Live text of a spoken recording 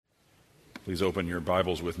Please open your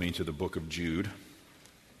Bibles with me to the book of Jude.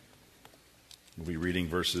 We'll be reading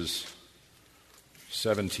verses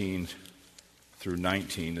 17 through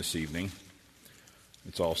 19 this evening.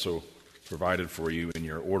 It's also provided for you in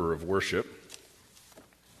your order of worship.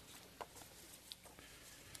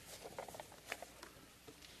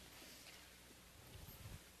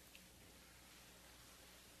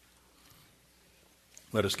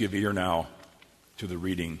 Let us give ear now to the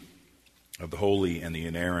reading of the holy and the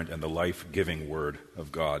inerrant and the life-giving word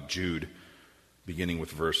of God. Jude, beginning with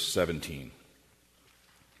verse 17.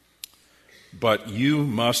 But you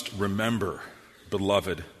must remember,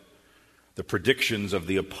 beloved, the predictions of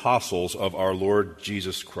the apostles of our Lord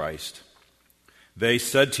Jesus Christ. They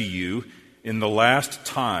said to you, in the last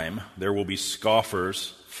time there will be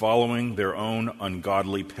scoffers following their own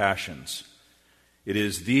ungodly passions. It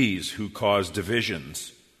is these who cause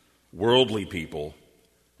divisions, worldly people,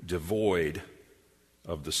 devoid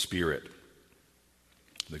of the Spirit.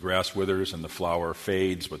 The grass withers and the flower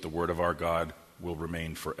fades, but the word of our God will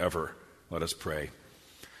remain forever. Let us pray.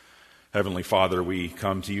 Heavenly Father, we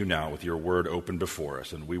come to you now with your word open before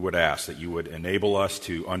us, and we would ask that you would enable us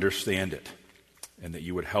to understand it, and that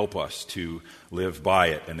you would help us to live by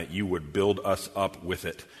it, and that you would build us up with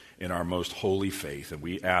it in our most holy faith. And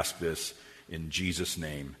we ask this in Jesus'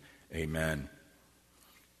 name, amen.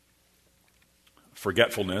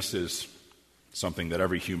 Forgetfulness is something that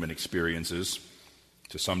every human experiences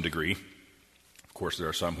to some degree. Of course, there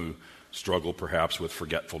are some who struggle perhaps with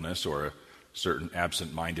forgetfulness or a certain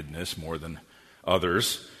absent-mindedness more than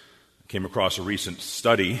others. I came across a recent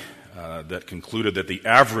study that concluded that the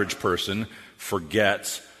average person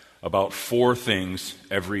forgets about 4 things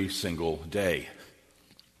every single day.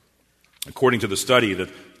 According to the study,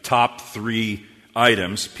 the top 3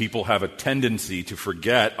 items people have a tendency to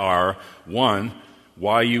forget are: 1,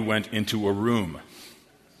 why you went into a room;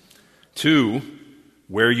 2,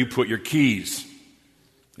 where you put your keys;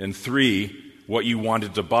 and 3, what you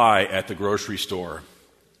wanted to buy at the grocery store.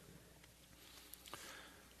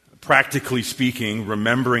 Practically speaking,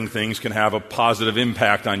 remembering things can have a positive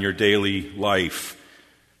impact on your daily life,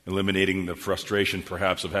 eliminating the frustration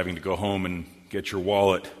perhaps of having to go home and get your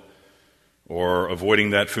wallet, or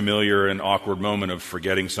avoiding that familiar and awkward moment of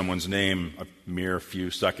forgetting someone's name a mere few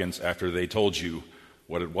seconds after they told you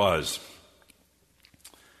what it was.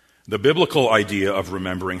 The biblical idea of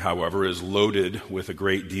remembering, however, is loaded with a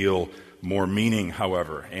great deal more meaning,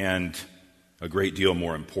 however, and a great deal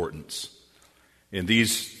more importance. In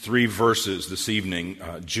these 3 verses this evening,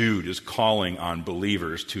 Jude is calling on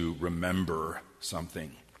believers to remember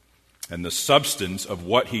something. And the substance of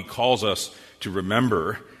what he calls us to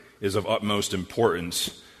remember is of utmost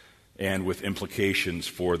importance and with implications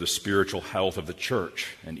for the spiritual health of the church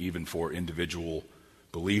and even for individual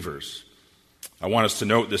believers. I want us to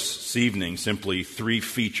note this evening simply 3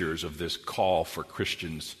 features of this call for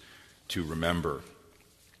Christians to remember.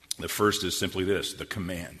 The first is simply this: the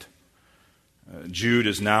command. Jude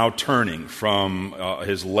is now turning from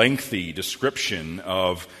his lengthy description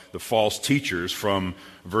of the false teachers from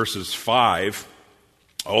verses 5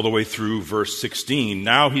 all the way through verse 16.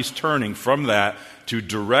 Now he's turning from that to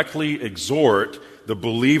directly exhort the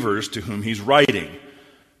believers to whom he's writing.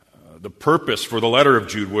 The purpose for the letter of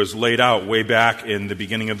Jude was laid out way back in the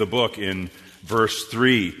beginning of the book in verse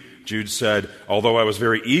 3. Jude said, "Although I was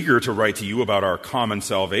very eager to write to you about our common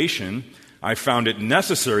salvation, I found it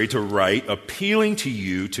necessary to write, appealing to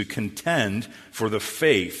you to contend for the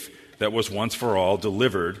faith that was once for all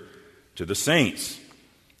delivered to the saints."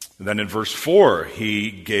 And then in verse 4, he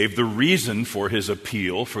gave the reason for his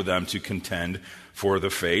appeal for them to contend for the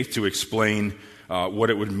faith, to explain what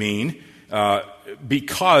it would mean.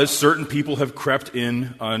 Because certain people have crept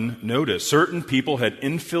in unnoticed. Certain people had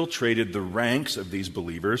infiltrated the ranks of these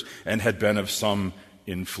believers and had been of some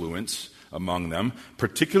influence among them,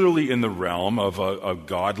 particularly in the realm of a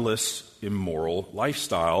godless, immoral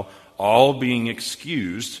lifestyle, all being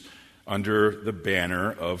excused under the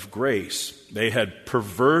banner of grace. They had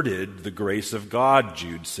perverted the grace of God,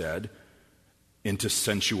 Jude said, into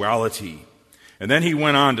sensuality. And then he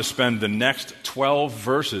went on to spend the next 12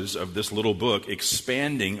 verses of this little book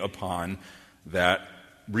expanding upon that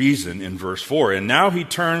reason in verse 4. And now he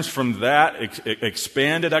turns from that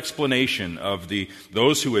expanded explanation of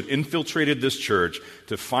those who had infiltrated this church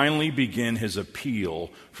to finally begin his appeal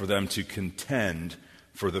for them to contend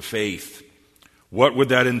for the faith. What would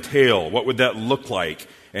that entail? What would that look like?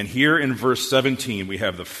 And here in verse 17, we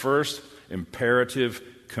have the first imperative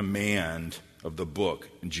command of the book.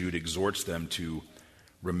 And Jude exhorts them to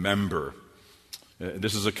remember.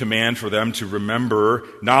 This is a command for them to remember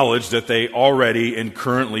knowledge that they already and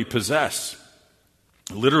currently possess.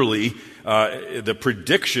 Literally, the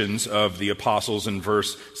predictions of the apostles in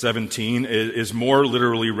verse 17 is more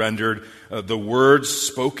literally rendered, the words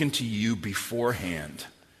spoken to you beforehand.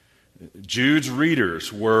 Jude's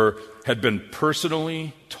readers had been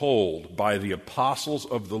personally told by the apostles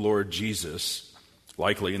of the Lord Jesus,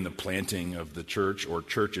 likely in the planting of the church or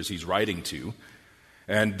churches he's writing to,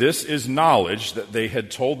 and this is knowledge that they had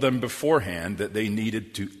told them beforehand that they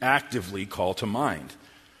needed to actively call to mind.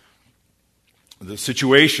 The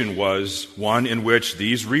situation was one in which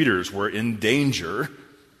these readers were in danger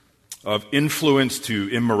of influence to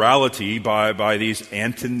immorality by these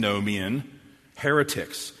antinomian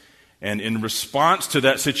heretics. And in response to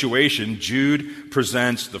that situation, Jude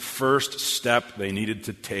presents the first step they needed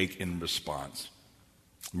to take in response.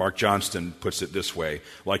 Mark Johnston puts it this way: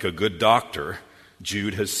 like a good doctor,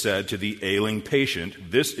 Jude has said to the ailing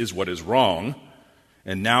patient, this is what is wrong,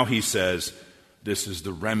 and now he says, this is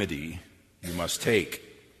the remedy you must take.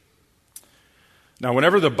 Now,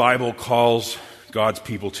 whenever the Bible calls God's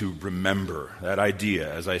people to remember, that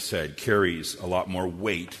idea, as I said, carries a lot more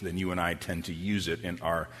weight than you and I tend to use it in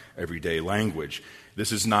our everyday language.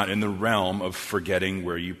 This is not in the realm of forgetting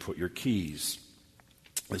where you put your keys.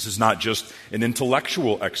 This is not just an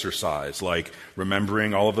intellectual exercise like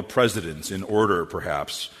remembering all of the presidents in order,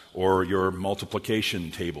 perhaps, or your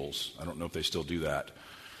multiplication tables. I don't know if they still do that.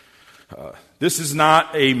 This is not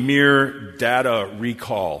a mere data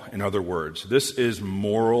recall, in other words. This is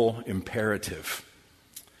moral imperative.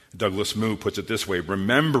 Douglas Moo puts it this way: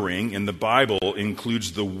 remembering in the Bible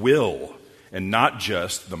includes the will and not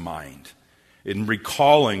just the mind. In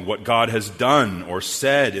recalling what God has done or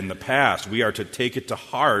said in the past, we are to take it to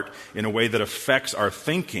heart in a way that affects our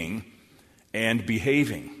thinking and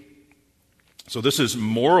behaving. So this is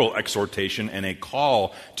moral exhortation and a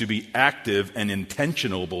call to be active and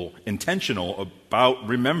intentional about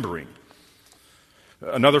remembering.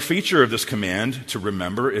 Another feature of this command to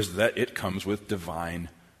remember is that it comes with divine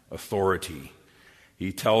authority.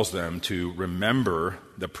 He tells them to remember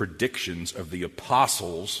the predictions of the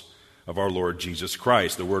apostles of our Lord Jesus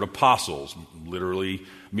Christ. The word apostles literally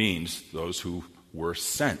means those who were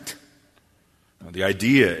sent. Now, the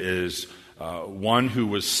idea is one who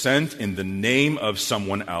was sent in the name of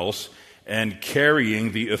someone else and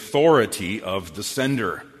carrying the authority of the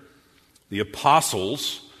sender. The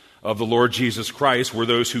apostles of the Lord Jesus Christ were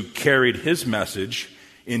those who carried his message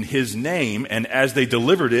in his name, and as they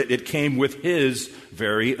delivered it, it came with his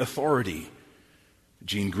very authority.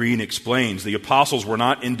 Gene Green explains, the apostles were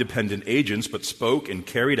not independent agents, but spoke and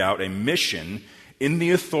carried out a mission in the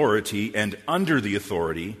authority and under the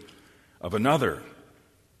authority of another.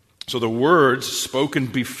 So the words spoken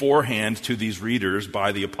beforehand to these readers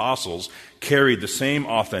by the apostles carried the same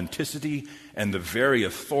authenticity and the very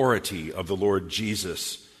authority of the Lord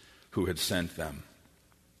Jesus who had sent them.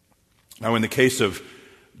 Now, in the case of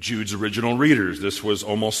Jude's original readers, this was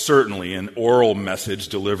almost certainly an oral message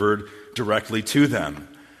delivered directly to them,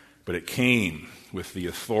 but it came with the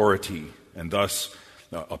authority and thus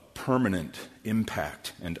a permanent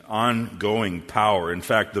impact and ongoing power. In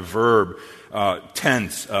fact, the verb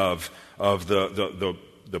tense of the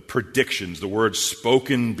predictions, the words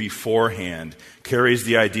spoken beforehand, carries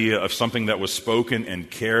the idea of something that was spoken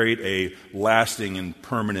and carried a lasting and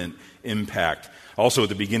permanent impact. Also, at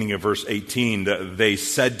the beginning of verse 18, that they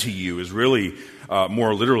said to you is really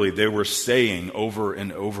more literally, they were saying over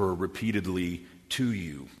and over repeatedly to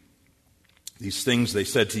you. These things they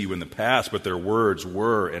said to you in the past, but their words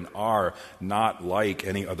were and are not like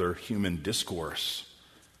any other human discourse.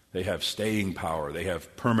 They have staying power. They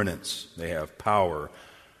have permanence. They have power.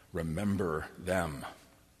 Remember them.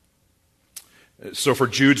 So for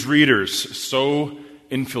Jude's readers, so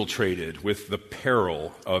infiltrated with the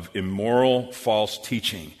peril of immoral false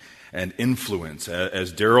teaching and influence,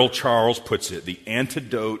 as Darrell Charles puts it, the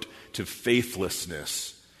antidote to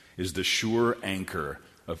faithlessness is the sure anchor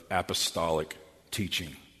of apostolic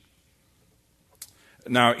teaching.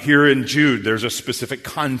 Now, here in Jude, there's a specific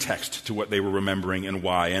context to what they were remembering and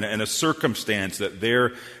why, and a circumstance that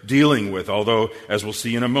they're dealing with, although, as we'll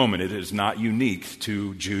see in a moment, it is not unique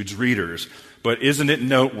to Jude's readers. But isn't it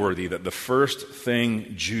noteworthy that the first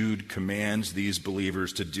thing Jude commands these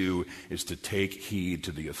believers to do is to take heed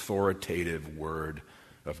to the authoritative Word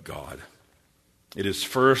of God? It is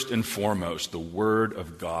first and foremost the Word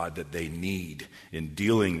of God that they need in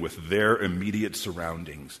dealing with their immediate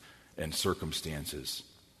surroundings and circumstances.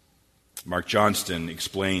 Mark Johnston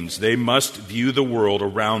explains, they must view the world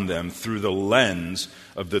around them through the lens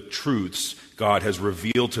of the truths God has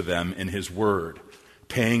revealed to them in His Word.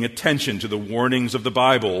 Paying attention to the warnings of the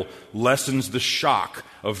Bible lessens the shock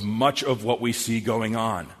of much of what we see going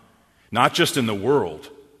on. not just in the world,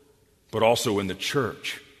 but also in the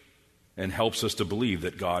church, and helps us to believe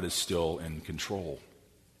that God is still in control.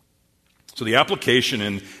 So the application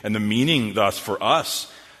and the meaning thus for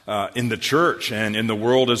us in the church and in the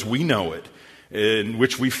world as we know it, in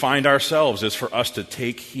which we find ourselves, is for us to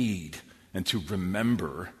take heed and to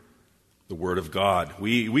remember the Word of God.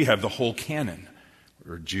 We have the whole canon,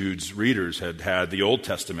 where Jude's readers had the Old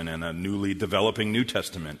Testament and a newly developing New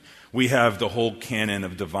Testament. We have the whole canon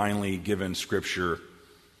of divinely given Scripture,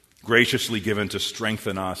 graciously given to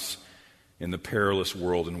strengthen us in the perilous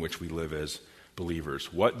world in which we live as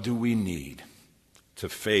believers. What do we need to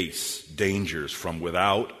face dangers from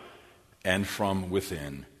without and from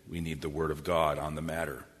within? We need the Word of God on the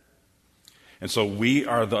matter. And so we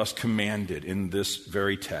are thus commanded in this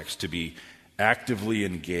very text to be actively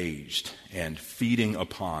engaged and feeding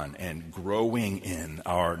upon and growing in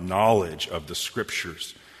our knowledge of the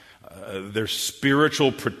Scriptures. There's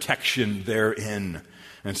spiritual protection therein,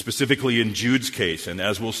 and specifically in Jude's case, and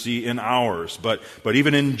as we'll see in ours, but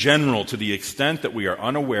even in general, to the extent that we are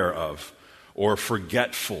unaware of or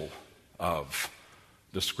forgetful of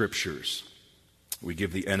the Scriptures, we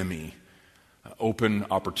give the enemy open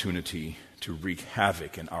opportunity to wreak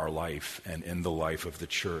havoc in our life and in the life of the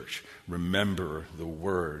church. Remember the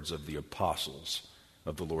words of the apostles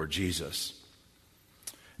of the Lord Jesus.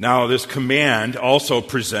 Now, this command also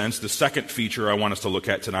presents the second feature I want us to look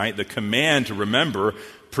at tonight. The command to remember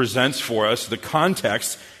presents for us the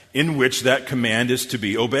context in which that command is to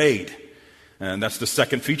be obeyed. And that's the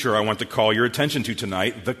second feature I want to call your attention to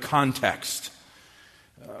tonight, the context.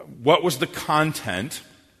 What was the content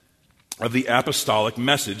of the apostolic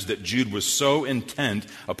message that Jude was so intent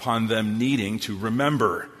upon them needing to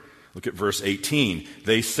remember? Look at verse 18.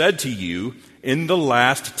 They said to you, in the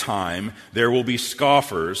last time there will be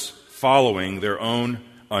scoffers following their own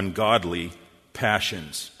ungodly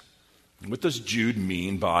passions. What does Jude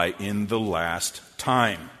mean by in the last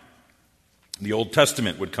time? The Old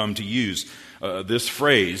Testament would come to use this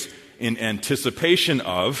phrase in anticipation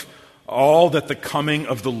of all that the coming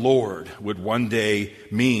of the Lord would one day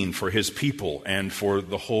mean for his people and for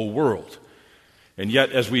the whole world. And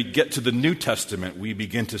yet, as we get to the New Testament, we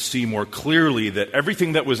begin to see more clearly that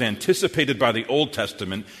everything that was anticipated by the Old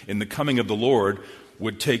Testament in the coming of the Lord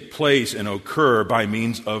would take place and occur by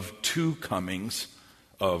means of two comings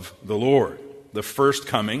of the Lord. The first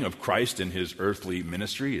coming of Christ in his earthly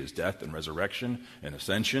ministry, his death and resurrection and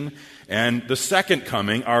ascension, and the second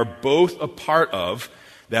coming are both a part of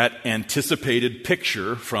that anticipated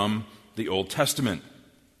picture from the Old Testament.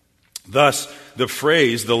 Thus, the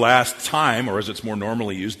phrase, the last time, or as it's more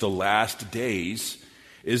normally used, the last days,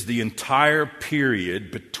 is the entire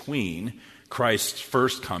period between Christ's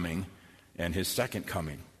first coming and his second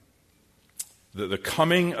coming. The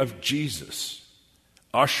coming of Jesus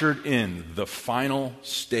ushered in the final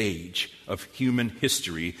stage of human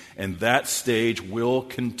history, and that stage will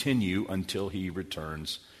continue until he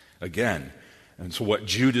returns again. And so what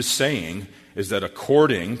Jude is saying is that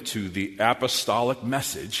according to the apostolic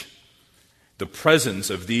message, the presence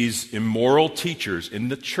of these immoral teachers in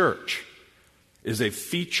the church is a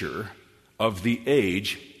feature of the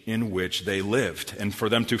age in which they lived. And for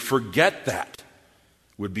them to forget that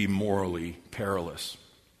would be morally perilous.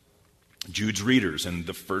 Jude's readers in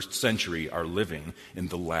the first century are living in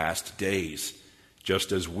the last days,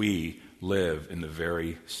 just as we live in the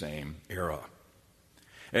very same era.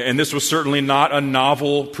 And this was certainly not a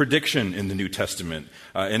novel prediction in the New Testament.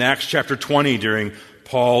 In Acts chapter 20, during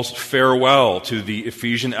Paul's farewell to the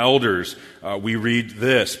Ephesian elders, we read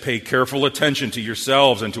this: "Pay careful attention to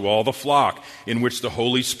yourselves and to all the flock in which the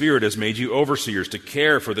Holy Spirit has made you overseers to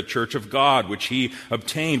care for the church of God, which he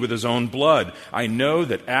obtained with his own blood. I know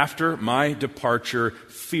that after my departure,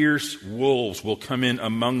 fierce wolves will come in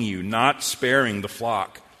among you, not sparing the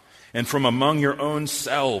flock. And from among your own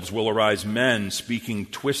selves will arise men speaking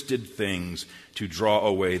twisted things to draw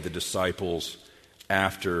away the disciples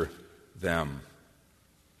after them."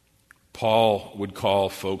 Paul would call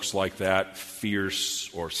folks like that fierce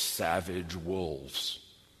or savage wolves.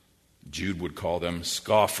 Jude would call them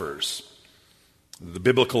scoffers. The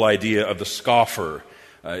biblical idea of the scoffer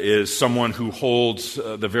is someone who holds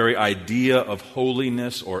the very idea of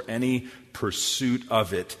holiness or any pursuit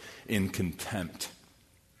of it in contempt.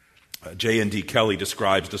 J.N.D. Kelly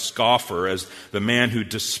describes the scoffer as the man who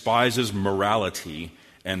despises morality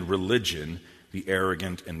and religion, the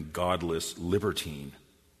arrogant and godless libertine.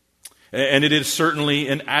 And it is certainly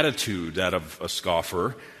an attitude, that of a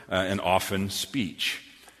scoffer, and often speech.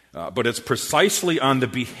 But it's precisely on the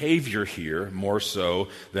behavior here, more so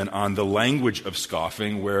than on the language of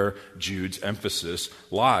scoffing, where Jude's emphasis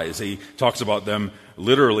lies. He talks about them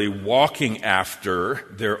literally walking after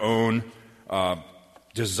their own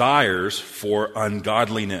desires for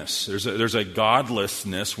ungodliness. There's a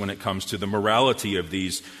godlessness when it comes to the morality of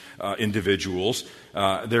these individuals.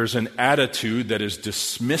 There's an attitude that is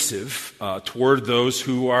dismissive toward those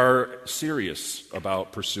who are serious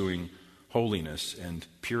about pursuing holiness and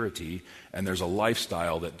purity, and there's a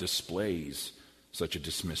lifestyle that displays such a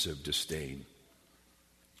dismissive disdain.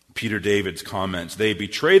 Peter David's comments, they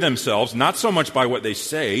betray themselves not so much by what they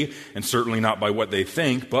say, and certainly not by what they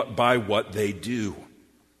think, but by what they do.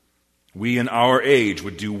 We in our age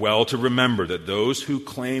would do well to remember that those who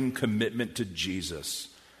claim commitment to Jesus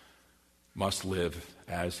must live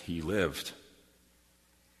as he lived.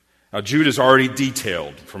 Now, Jude has already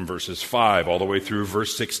detailed from verses 5 all the way through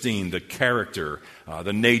verse 16 the character,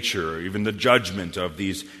 the nature, even the judgment of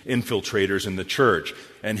these infiltrators in the church.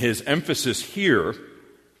 And his emphasis here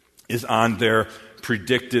is on their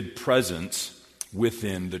predicted presence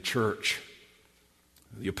within the church.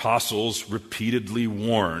 The apostles repeatedly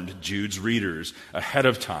warned Jude's readers ahead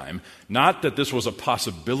of time, not that this was a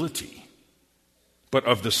possibility, but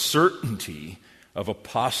of the certainty of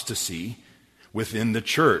apostasy within the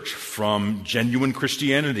church from genuine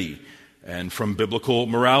Christianity and from biblical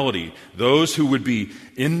morality. Those who would be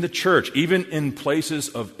in the church, even in places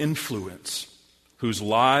of influence, whose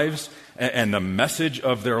lives and the message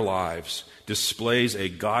of their lives displays a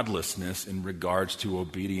godlessness in regards to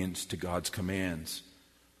obedience to God's commands.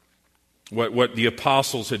 What the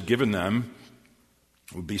apostles had given them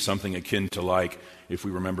would be something akin to, like, if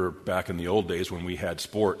we remember back in the old days when we had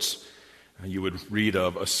sports, you would read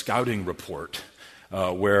of a scouting report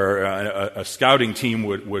where a scouting team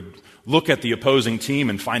would look at the opposing team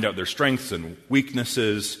and find out their strengths and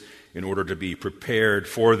weaknesses in order to be prepared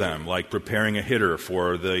for them, like preparing a hitter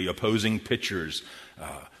for the opposing pitcher's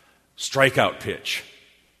strikeout pitch,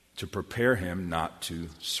 to prepare him not to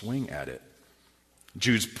swing at it.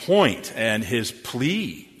 Jude's point and his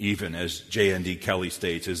plea, even as J.N.D. Kelly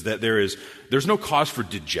states, is that there's no cause for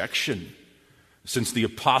dejection, since the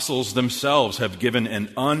apostles themselves have given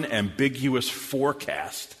an unambiguous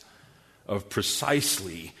forecast of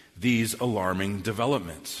precisely these alarming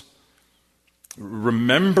developments.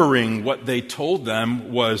 Remembering what they told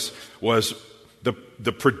them was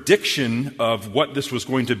the prediction of what this was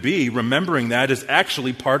going to be. Remembering that is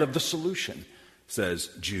actually part of the solution, says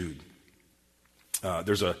Jude.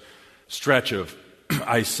 There's a stretch of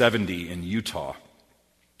I-70 in Utah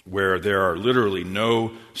where there are literally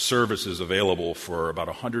no services available for about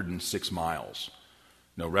 106 miles.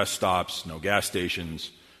 No rest stops, no gas stations,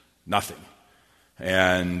 nothing.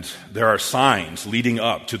 And there are signs leading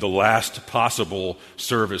up to the last possible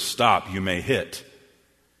service stop you may hit.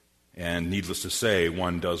 And needless to say,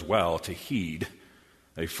 one does well to heed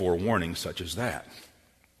a forewarning such as that.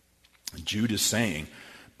 Jude is saying,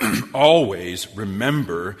 always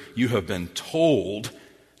remember you have been told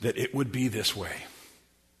that it would be this way.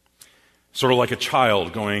 Sort of like a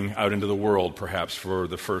child going out into the world, perhaps for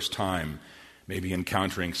the first time, maybe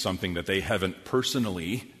encountering something that they haven't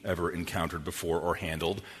personally ever encountered before or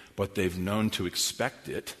handled, but they've known to expect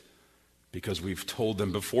it because we've told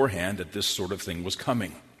them beforehand that this sort of thing was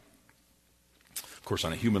coming. Of course,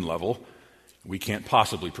 on a human level, we can't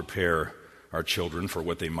possibly prepare our children for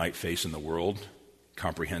what they might face in the world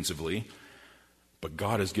comprehensively, but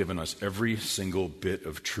God has given us every single bit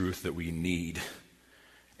of truth that we need,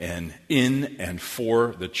 and in and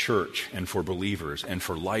for the church and for believers and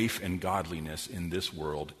for life and godliness in this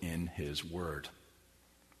world in His Word.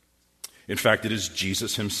 In fact, it is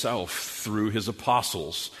Jesus Himself, through His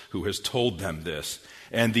apostles, who has told them this.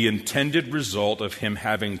 And the intended result of Him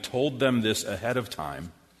having told them this ahead of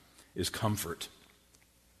time is comfort.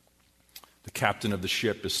 The captain of the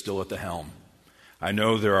ship is still at the helm. I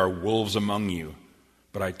know there are wolves among you,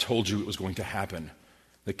 but I told you it was going to happen.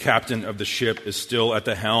 The captain of the ship is still at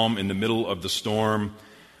the helm in the middle of the storm.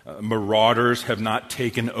 Marauders have not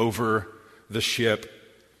taken over the ship.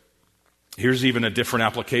 Here's even a different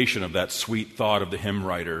application of that sweet thought of the hymn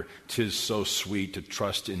writer. 'Tis so sweet to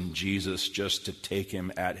trust in Jesus, just to take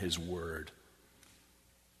Him at His word.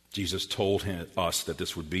 Jesus told us that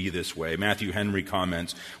this would be this way. Matthew Henry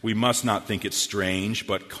comments, we must not think it strange,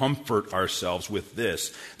 but comfort ourselves with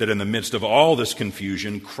this, that in the midst of all this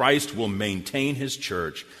confusion, Christ will maintain His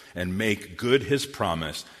church and make good His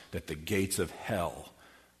promise that the gates of hell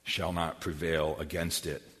shall not prevail against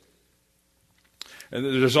it. And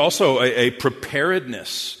there's also a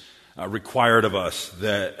preparedness required of us,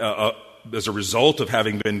 that as a result of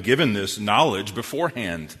having been given this knowledge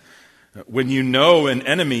beforehand. When you know an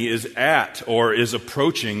enemy is at or is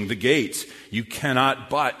approaching the gates, you cannot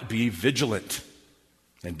but be vigilant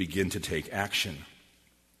and begin to take action.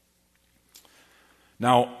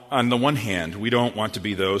 Now, on the one hand, we don't want to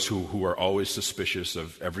be those who are always suspicious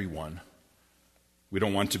of everyone. We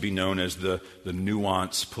don't want to be known as the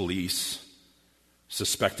nuance police,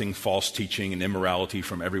 suspecting false teaching and immorality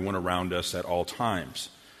from everyone around us at all times.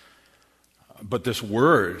 But this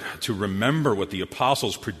word, to remember what the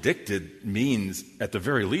apostles predicted, means, at the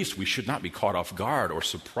very least, we should not be caught off guard or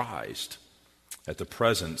surprised at the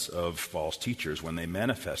presence of false teachers when they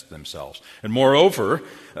manifest themselves. And moreover,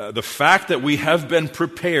 the fact that we have been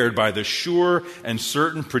prepared by the sure and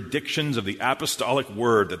certain predictions of the apostolic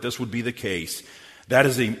word that this would be the case, that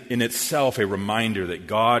is in itself a reminder that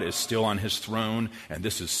God is still on his throne, and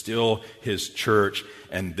this is still his church,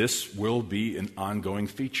 and this will be an ongoing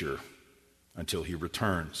feature until he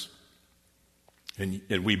returns. And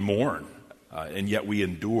we mourn, and yet we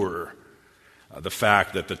endure the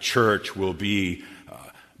fact that the church will be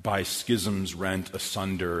by schisms rent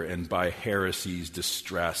asunder and by heresies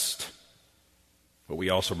distressed. But we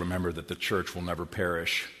also remember that the church will never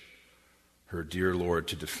perish. Her dear Lord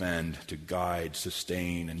to defend, to guide,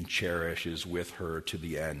 sustain, and cherish is with her to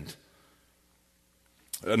the end.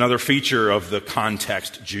 Another feature of the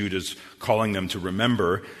context Jude is calling them to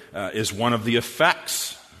remember is one of the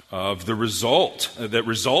effects of the result that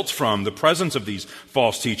results from the presence of these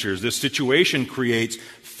false teachers. This situation creates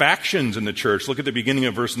factions in the church. Look at the beginning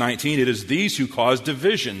of verse 19. It is these who cause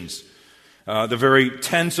divisions. The very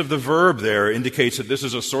tense of the verb there indicates that this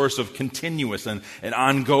is a source of continuous and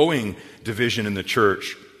ongoing division in the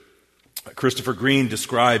church. Christopher Green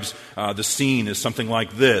describes the scene as something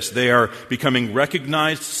like this. They are becoming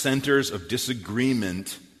recognized centers of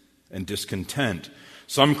disagreement and discontent.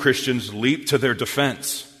 Some Christians leap to their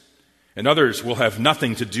defense, and others will have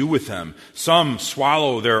nothing to do with them. Some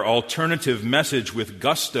swallow their alternative message with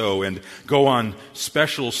gusto and go on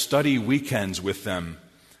special study weekends with them.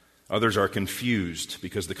 Others are confused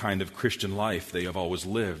because the kind of Christian life they have always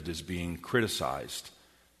lived is being criticized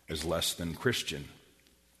as less than Christian.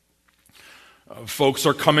 Folks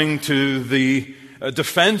are coming to the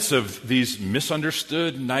defense of these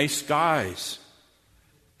misunderstood nice guys.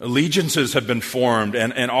 Allegiances have been formed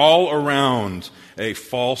and all around a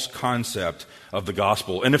false concept of the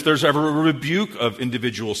gospel. And if there's ever a rebuke of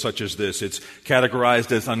individuals such as this, it's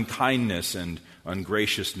categorized as unkindness and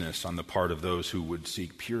ungraciousness on the part of those who would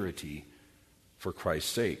seek purity for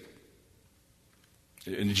Christ's sake.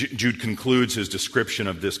 And Jude concludes his description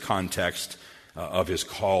of this context of his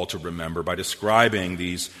call to remember by describing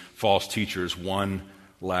these false teachers one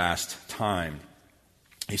last time.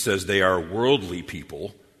 He says they are worldly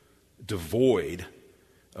people devoid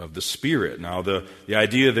of the Spirit. Now, the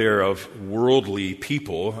idea there of worldly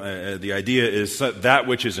people, the idea is that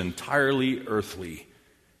which is entirely earthly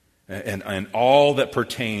and all that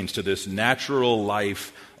pertains to this natural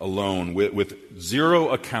life alone, with zero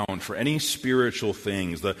account for any spiritual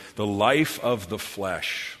things, the life of the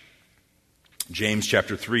flesh. James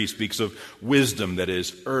chapter 3 speaks of wisdom that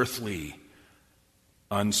is earthly,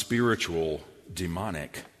 unspiritual,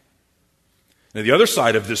 demonic. Now, the other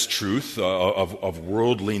side of this truth of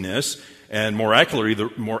worldliness, and more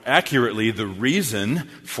accurately, the reason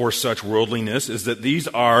for such worldliness is that these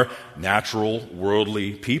are natural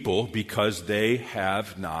worldly people because they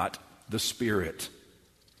have not the Spirit.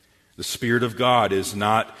 The Spirit of God is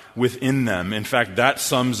not within them. In fact, that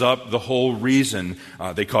sums up the whole reason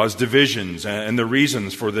they cause divisions and the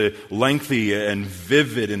reasons for the lengthy and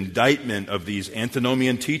vivid indictment of these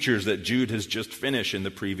antinomian teachers that Jude has just finished in the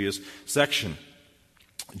previous section.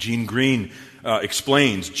 Gene Green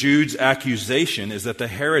explains, Jude's accusation is that the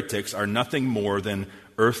heretics are nothing more than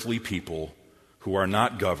earthly people who are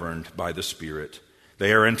not governed by the Spirit.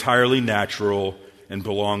 They are entirely natural and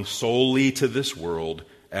belong solely to this world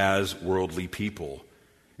as worldly people.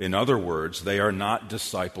 In other words, they are not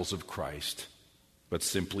disciples of Christ, but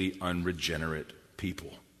simply unregenerate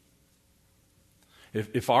people.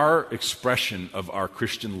 If our expression of our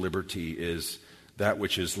Christian liberty is that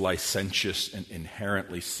which is licentious and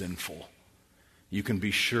inherently sinful, you can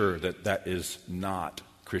be sure that that is not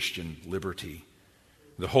Christian liberty.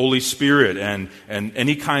 The Holy Spirit and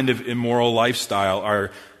any kind of immoral lifestyle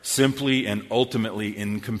are simply and ultimately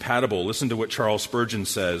incompatible. Listen to what Charles Spurgeon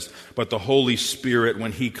says, but the Holy Spirit,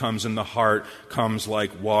 when he comes in the heart, comes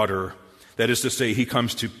like water. That is to say, he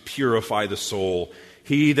comes to purify the soul.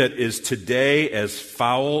 He that is today as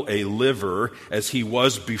foul a liver as he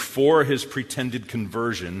was before his pretended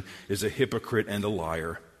conversion is a hypocrite and a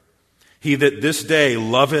liar. He that this day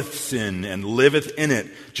loveth sin and liveth in it,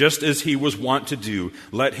 just as he was wont to do,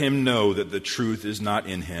 let him know that the truth is not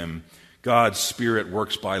in him. God's Spirit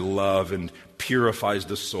works by love and purifies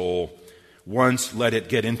the soul. Once let it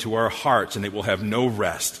get into our hearts, and it will have no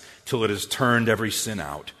rest till it has turned every sin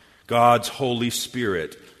out. God's Holy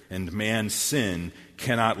Spirit and man's sin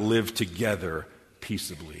cannot live together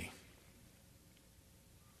peaceably.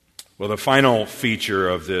 Well, the final feature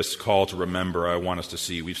of this call to remember I want us to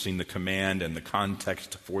see, we've seen the command and the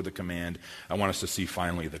context for the command. I want us to see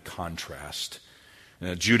finally the contrast.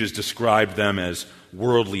 Jude has described them as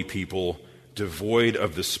worldly people, devoid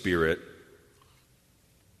of the Spirit.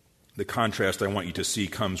 The contrast I want you to see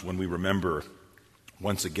comes when we remember,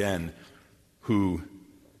 once again, who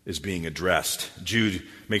is being addressed. Jude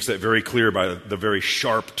makes that very clear by the very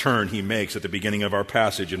sharp turn he makes at the beginning of our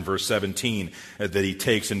passage in verse 17, that he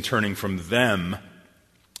takes in turning from them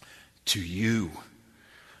to you.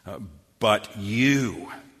 But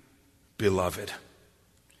you, beloved.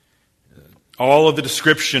 All of the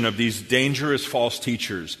description of these dangerous false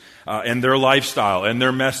teachers and their lifestyle and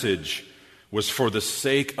their message was for the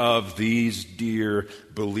sake of these dear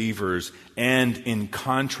believers and in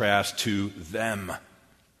contrast to them.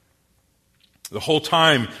 The whole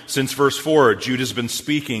time since verse 4, Jude has been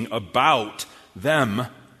speaking about them,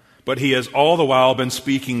 but he has all the while been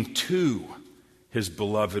speaking to his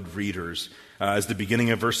beloved readers, as the beginning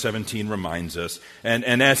of verse 17 reminds us.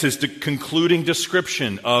 And as his concluding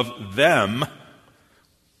description of them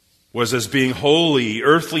was as being holy,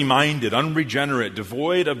 earthly minded, unregenerate,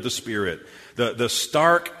 devoid of the Spirit, the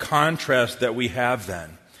stark contrast that we have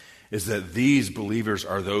then is that these believers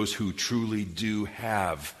are those who truly do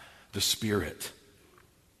have the Spirit.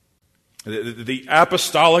 The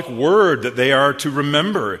apostolic word that they are to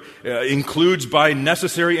remember includes by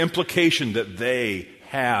necessary implication that they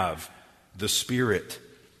have the Spirit.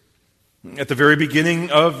 At the very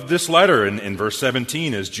beginning of this letter, in verse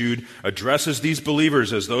 17, as Jude addresses these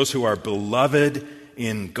believers as those who are beloved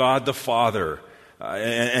in God the Father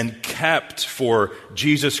and kept for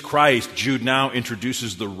Jesus Christ, Jude now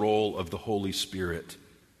introduces the role of the Holy Spirit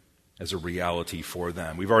as a reality for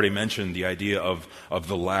them. We've already mentioned the idea of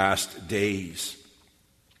the last days.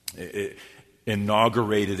 It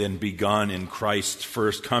inaugurated and begun in Christ's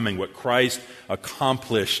first coming. What Christ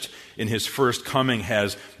accomplished in his first coming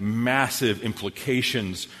has massive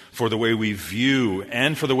implications for the way we view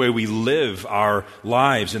and for the way we live our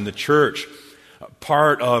lives in the church.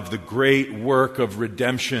 Part of the great work of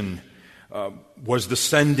redemption was the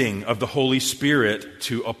sending of the Holy Spirit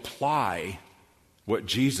to apply what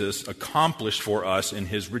Jesus accomplished for us in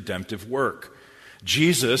his redemptive work.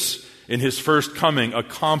 Jesus, in his first coming,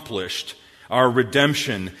 accomplished our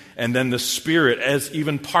redemption, and then the Spirit, as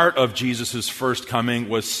even part of Jesus' first coming,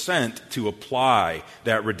 was sent to apply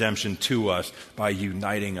that redemption to us by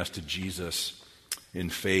uniting us to Jesus in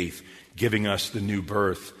faith, giving us the new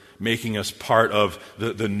birth, making us part of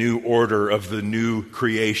the new order of the new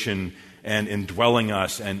creation, and indwelling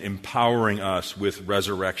us and empowering us with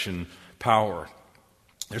resurrection power.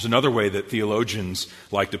 There's another way that theologians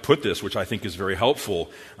like to put this, which I think is very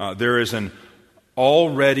helpful. There is an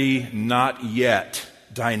already not yet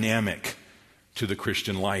dynamic to the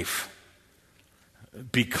Christian life.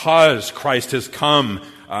 Because Christ has come,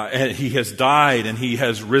 and he has died, and he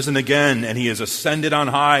has risen again, and he has ascended on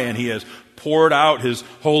high, and he has poured out his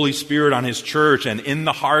Holy Spirit on his church and in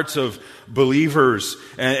the hearts of believers,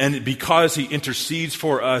 and because he intercedes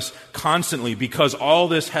for us constantly, because all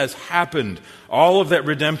this has happened, all of that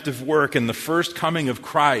redemptive work and the first coming of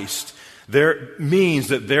Christ, there means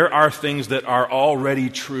that there are things that are already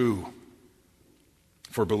true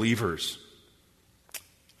for believers.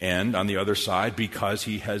 And on the other side, because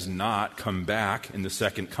he has not come back in the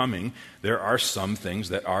second coming, there are some things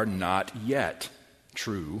that are not yet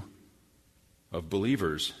true of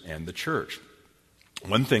believers and the church.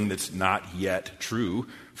 One thing that's not yet true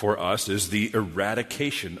for us is the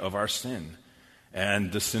eradication of our sin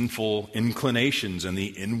and the sinful inclinations and the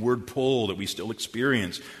inward pull that we still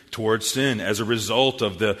experience towards sin as a result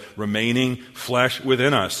of the remaining flesh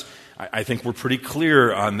within us. I think we're pretty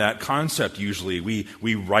clear on that concept usually.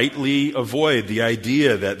 We rightly avoid the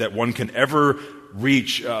idea that one can ever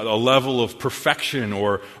reach a level of perfection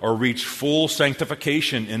or reach full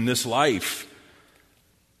sanctification in this life.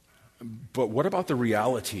 But what about the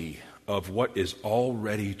reality of what is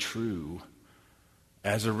already true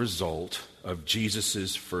as a result of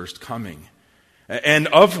Jesus' first coming? and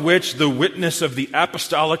of which the witness of the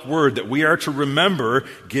apostolic word that we are to remember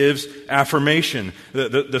gives affirmation.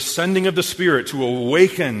 The sending of the Spirit to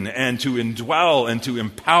awaken and to indwell and to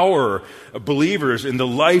empower believers in the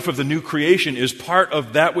life of the new creation is part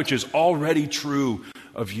of that which is already true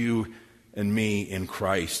of you and me in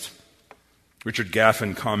Christ. Richard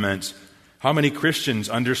Gaffin comments, "How many Christians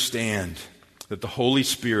understand that the Holy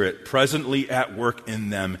Spirit presently at work in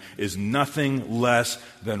them is nothing less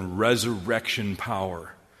than resurrection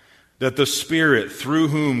power? That the Spirit through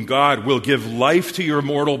whom God will give life to your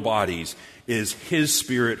mortal bodies is His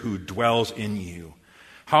Spirit who dwells in you?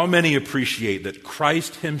 How many appreciate that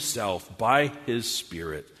Christ Himself, by His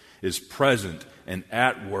Spirit, is present and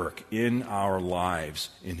at work in our lives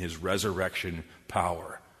in His resurrection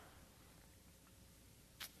power?"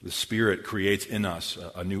 The Spirit creates in us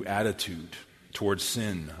a new attitude towards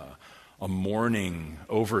sin, a mourning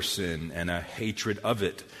over sin and a hatred of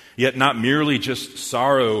it. Yet not merely just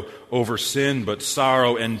sorrow over sin, but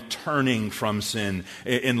sorrow and turning from sin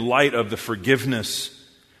in light of the forgiveness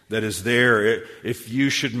that is there. If you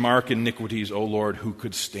should mark iniquities, O Lord, who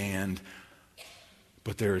could stand?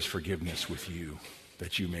 But there is forgiveness with you,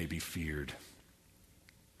 that you may be feared.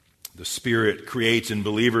 The Spirit creates in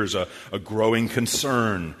believers a growing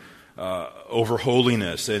concern over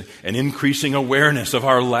holiness and an increasing awareness of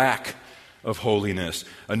our lack of holiness,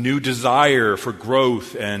 a new desire for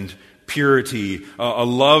growth and purity, a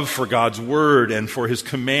love for God's word and for His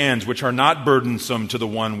commands, which are not burdensome to the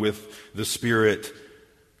one with the Spirit,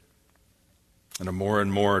 and a more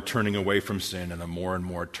and more turning away from sin and a more and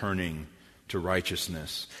more turning to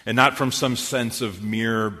righteousness. And not from some sense of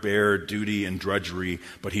mere bare duty and drudgery,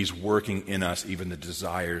 but He's working in us even the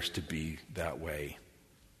desires to be that way.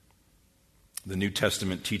 The New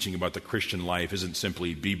Testament teaching about the Christian life isn't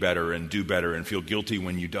simply be better and do better and feel guilty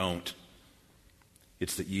when you don't.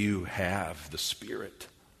 It's that you have the Spirit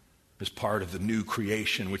as part of the new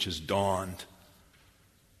creation which has dawned.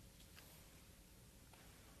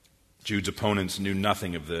 Jude's opponents knew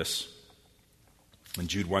nothing of this, and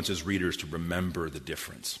Jude wants his readers to remember the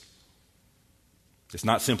difference. It's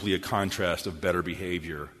not simply a contrast of better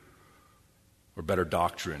behavior or better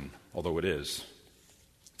doctrine, although it is.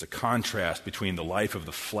 It's a contrast between the life of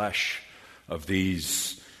the flesh of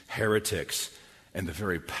these heretics and the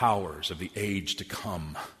very powers of the age to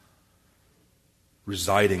come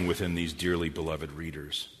residing within these dearly beloved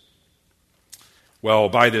readers. Well,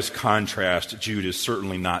 by this contrast, Jude is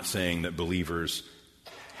certainly not saying that believers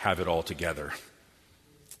have it all together.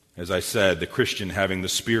 As I said, the Christian having the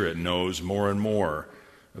Spirit knows more and more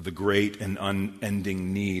of the great and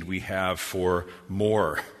unending need we have for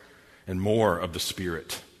more and more of the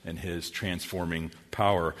Spirit and His transforming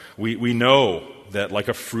power. We know that like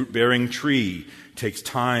a fruit-bearing tree takes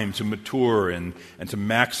time to mature and to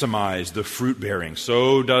maximize the fruit-bearing,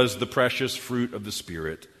 so does the precious fruit of the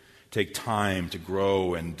Spirit take time to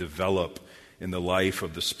grow and develop in the life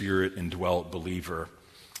of the Spirit-indwelt believer.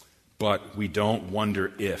 But we don't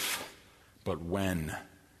wonder if, but when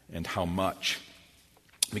and how much.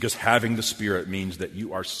 Because having the Spirit means that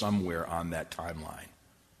you are somewhere on that timeline.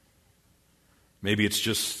 Maybe it's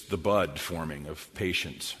just the bud forming of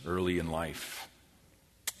patience early in life.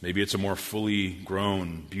 Maybe it's a more fully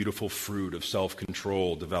grown, beautiful fruit of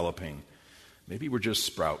self-control developing. Maybe we're just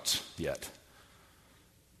sprouts yet.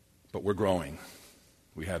 But we're growing.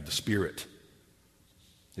 We have the Spirit.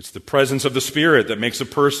 It's the presence of the Spirit that makes a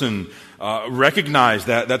person recognize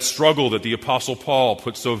that struggle that the Apostle Paul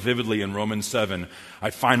puts so vividly in Romans 7.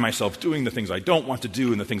 I find myself doing the things I don't want to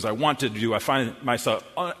do, and the things I want to do, I find myself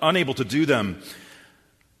unable to do them.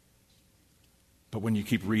 But when you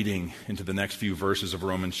keep reading into the next few verses of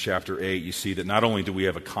Romans chapter 8, you see that not only do we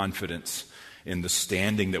have a confidence in the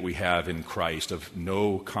standing that we have in Christ of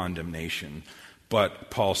no condemnation,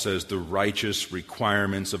 but Paul says the righteous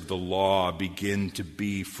requirements of the law begin to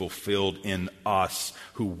be fulfilled in us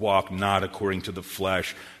who walk not according to the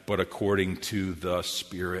flesh, but according to the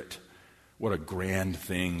Spirit. What a grand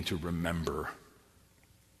thing to remember.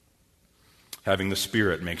 Having the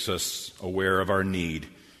Spirit makes us aware of our need.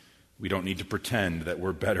 We don't need to pretend that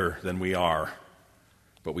we're better than we are,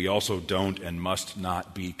 but we also don't and must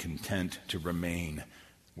not be content to remain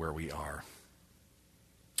where we are.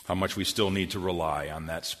 How much we still need to rely on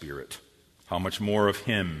that Spirit. How much more of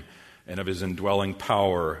Him and of His indwelling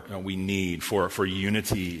power we need for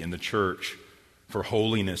unity in the church, for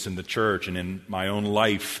holiness in the church and in my own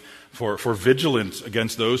life, for vigilance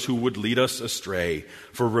against those who would lead us astray,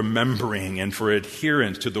 for remembering and for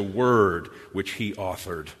adherence to the Word which He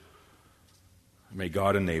authored. May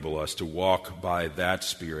God enable us to walk by that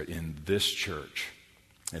Spirit in this church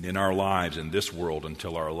and in our lives in this world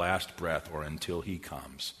until our last breath or until he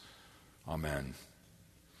comes. Amen.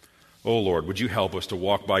 Oh Lord, would you help us to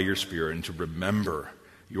walk by your Spirit and to remember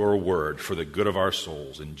your word for the good of our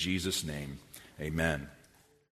souls. In Jesus' name, amen.